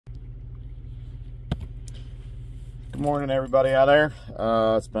Good morning, everybody out there.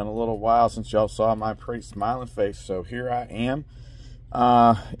 It's been a little while since y'all saw my pretty smiling face, so here I am.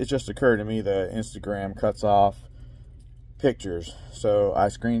 It just occurred to me that Instagram cuts off pictures, so I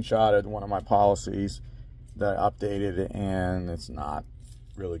screenshotted one of my policies that I updated, and it's not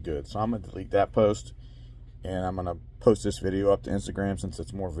really good. So I'm going to delete that post, and I'm going to post this video up to Instagram since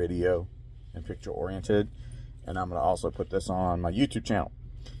it's more video and picture oriented, and I'm going to also put this on my YouTube channel.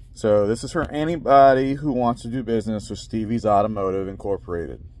 So this is for anybody who wants to do business with Stevie's Automotive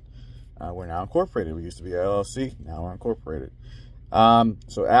Incorporated. We're now incorporated. We used to be LLC. Now we're incorporated.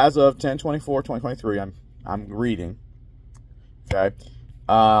 So as of 10/24/2023, I'm reading. Okay.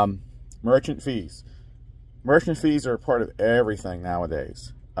 Merchant fees. Merchant fees are a part of everything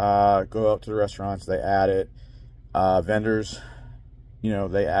nowadays. Go up to the restaurants, they add it. Vendors,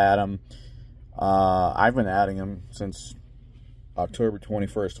 they add them. I've been adding them since October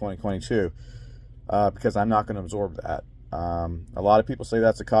 21st, 2022, because I'm not going to absorb that. A lot of people say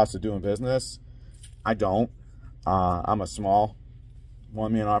that's the cost of doing business. I don't. I'm a small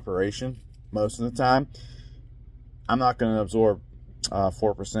one-man operation most of the time. I'm not going to absorb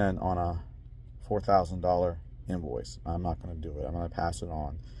 4% on a $4,000 invoice. I'm not going to do it. I'm going to pass it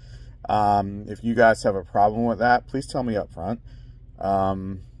on. If you guys have a problem with that, please tell me up front,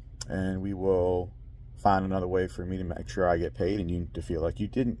 and we will find another way for me to make sure I get paid and you to feel like you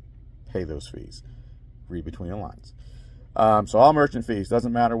didn't pay those fees. Read between the lines. So all merchant fees,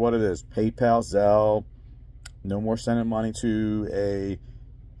 doesn't matter what it is, PayPal, Zelle, no more sending money to a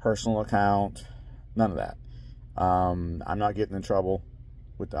personal account, none of that. I'm not getting in trouble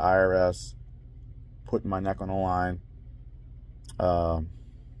with the IRS, putting my neck on the line to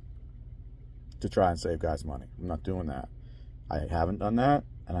try and save guys money. I'm not doing that. I haven't done that,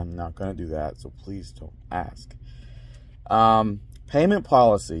 and I'm not going to do that, so please don't ask. Payment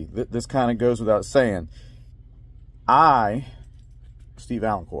policy. This kind of goes without saying. Steve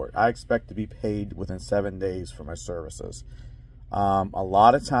Allencourt, I expect to be paid within 7 days for my services. A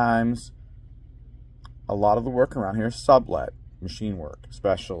lot of times, a lot of the work around here is sublet, machine work,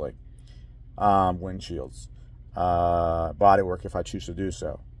 especially windshields, body work if I choose to do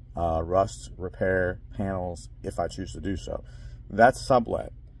so, rust repair, panels if I choose to do so. That's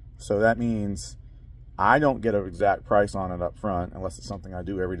sublet. So that means I don't get an exact price on it up front unless it's something I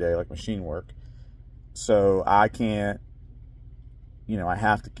do every day, like machine work. So I can't, I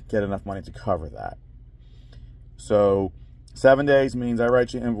have to get enough money to cover that. So 7 days means I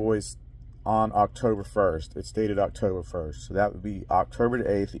write you invoice on October 1st. It's dated October 1st. So that would be October the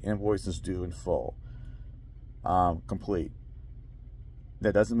 8th. The invoice is due in full, complete.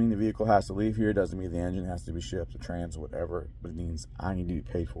 That doesn't mean the vehicle has to leave here. It doesn't mean the engine has to be shipped, the trans, whatever. But it means I need to be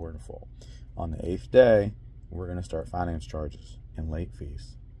paid for it in full. On the 8th day, we're going to start finance charges and late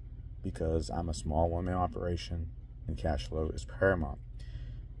fees because I'm a small one-man operation and cash flow is paramount.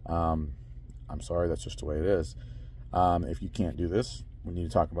 I'm sorry, that's just the way it is. If you can't do this, we need to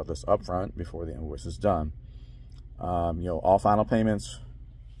talk about this up front before the invoice is done. All final payments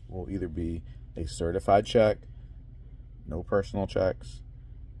will either be a certified check, no personal checks.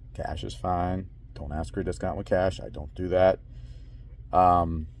 Cash is fine. Don't ask for a discount with cash. I don't do that.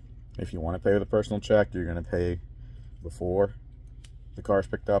 If you want to pay with a personal check, you're going to pay before the car's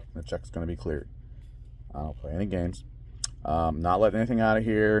picked up and the check's going to be cleared. I don't play any games. Not letting anything out of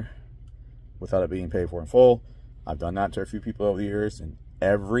here without it being paid for in full. I've done that to a few people over the years, and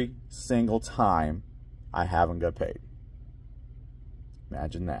every single time I haven't got paid.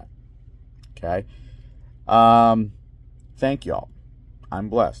 Imagine that. Okay. Thank y'all. I'm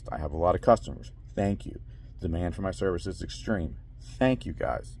blessed. I have a lot of customers. Thank you. Demand for my service is extreme. Thank you,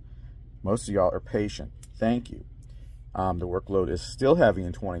 guys. Most of y'all are patient. Thank you. The workload is still heavy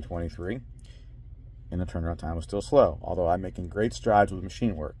in 2023, and the turnaround time is still slow, although I'm making great strides with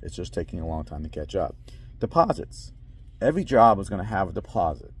machine work. It's just taking a long time to catch up. Deposits. Every job is going to have a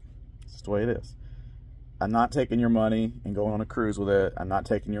deposit. That's the way it is. I'm not taking your money and going on a cruise with it. I'm not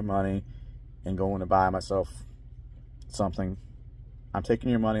taking your money and going to buy myself something. I'm taking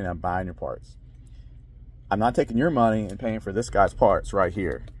your money and I'm buying your parts. I'm not taking your money and paying for this guy's parts right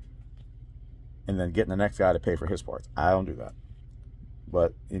here and then getting the next guy to pay for his parts. I don't do that.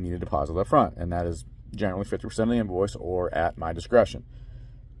 But you need a deposit up front, and that is generally 50% of the invoice or at my discretion.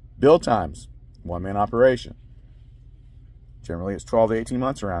 Build times, one-man operation. Generally, it's 12 to 18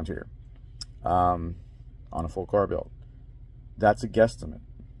 months around here on a full car build. That's a guesstimate.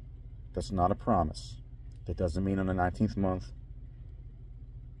 That's not a promise. It doesn't mean on the 19th month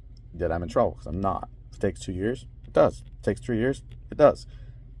that I'm in trouble, because I'm not. If it takes 2 years, it does. If it takes 3 years, it does.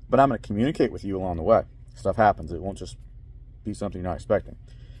 But I'm going to communicate with you along the way. Stuff happens. It won't just be something you're not expecting.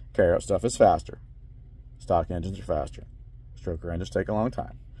 Carry out stuff is faster. Stock engines are faster. Stroker engines take a long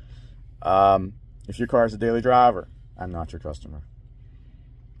time. If your car is a daily driver, I'm not your customer.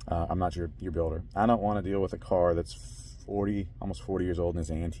 I'm not your builder. I don't want to deal with a car that's 40, almost 40 years old and is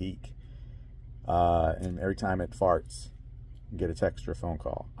antique. And every time it farts, you get a text or a phone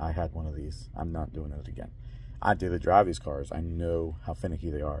call. I had one of these. I'm not doing it again. I daily drive these cars. I know how finicky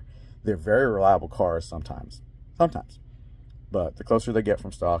they are. They're very reliable cars sometimes. But the closer they get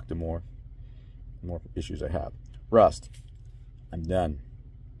from stock, the more issues they have. Rust. I'm done.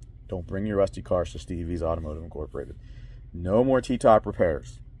 Don't bring your rusty cars to Steve V's Automotive Incorporated. No more T-top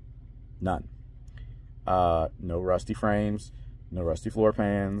repairs. None. No rusty frames. No rusty floor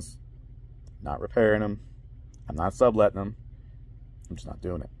pans. Not repairing them. I'm not subletting them. I'm just not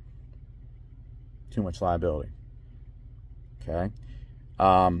doing it. Too much liability. Okay.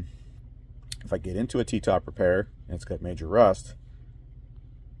 If I get into a T-top repair and it's got major rust,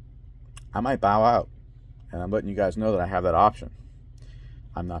 I might bow out. And I'm letting you guys know that I have that option.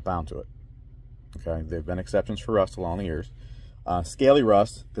 I'm not bound to it. Okay. There have been exceptions for rust along the years. Scaly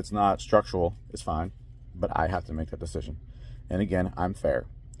rust that's not structural is fine, but I have to make that decision. And again, I'm fair.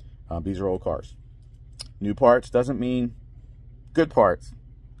 These are old cars. New parts doesn't mean good parts.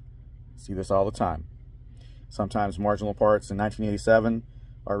 See this all the time. Sometimes marginal parts in 1987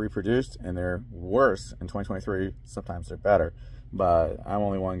 are reproduced and they're worse in 2023. Sometimes they're better, but I'm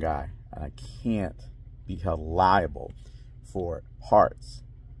only one guy and I can't be held liable for parts.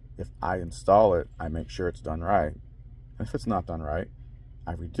 If I install it, I make sure it's done right. And if it's not done right,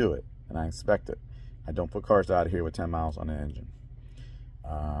 I redo it and I inspect it. I don't put cars out of here with 10 miles on the engine.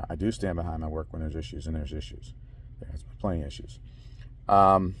 I do stand behind my work when there's issues, and there's issues. There's plenty of issues.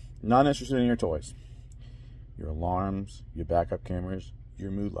 Not interested in your toys, your alarms, your backup cameras,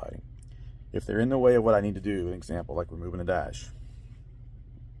 your mood lighting. If they're in the way of what I need to do, an example like removing a dash,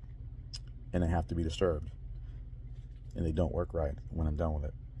 and they have to be disturbed, and they don't work right when I'm done with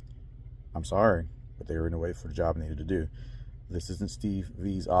it, I'm sorry, but they were in the way for the job I needed to do. This isn't Steve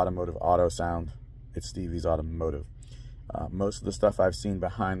V's Automotive Auto Sound. It's Steve V's Automotive. Most of the stuff I've seen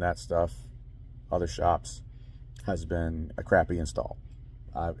behind that stuff, other shops, has been a crappy install.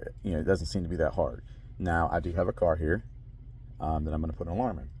 It doesn't seem to be that hard. Now, I do have a car here that I'm going to put an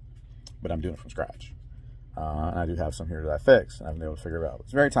alarm in, but I'm doing it from scratch. And I do have some here that I fixed, and I've been able to figure it out.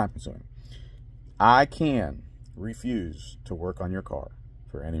 It's very time consuming. I can refuse to work on your car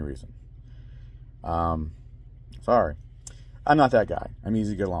for any reason. Sorry. I'm not that guy. I'm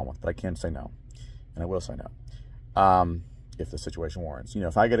easy to get along with, but I can say no. And I will say no. If the situation warrants.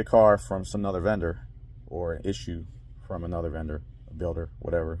 If I get a car from some other vendor or an issue from another vendor, a builder,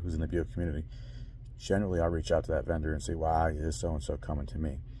 whatever, who's in the Buick community, generally I'll reach out to that vendor and say, why is so-and-so coming to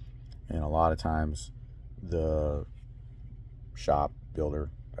me? And a lot of times the shop, builder,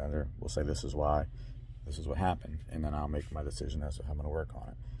 vendor will say, this is why, this is what happened. And then I'll make my decision as to how I'm going to work on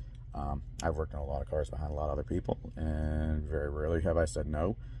it. I've worked on a lot of cars behind a lot of other people, and very rarely have I said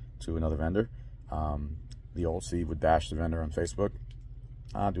no to another vendor. The old Steve would bash the vendor on Facebook.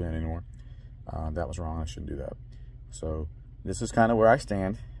 I don't do that anymore. That was wrong. I shouldn't do that. So this is kind of where I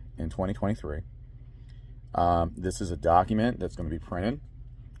stand in 2023. This is a document that's going to be printed.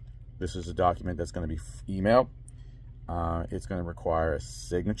 This is a document that's going to be emailed. It's going to require a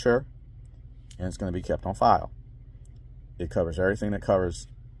signature, and it's going to be kept on file. It covers everything that covers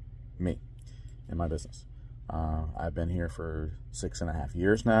me and my business. I've been here for 6.5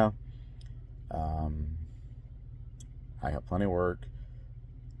 years now. I have plenty of work.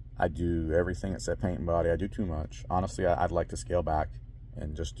 I do everything except paint and body. I do too much. Honestly, I'd like to scale back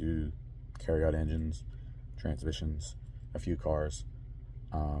and just do carry-out engines, transmissions, a few cars,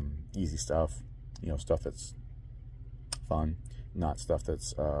 easy stuff, stuff that's fun, not stuff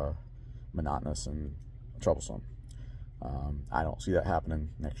that's monotonous and troublesome. I don't see that happening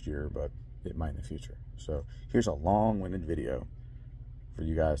next year, but it might in the future. So here's a long-winded video for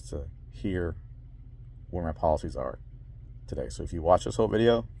you guys to hear where my policies are today. So if you watch this whole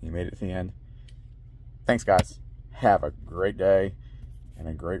video, you made it to the end. Thanks, guys. Have a great day and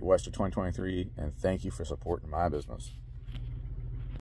a great Western 2023, and thank you for supporting my business.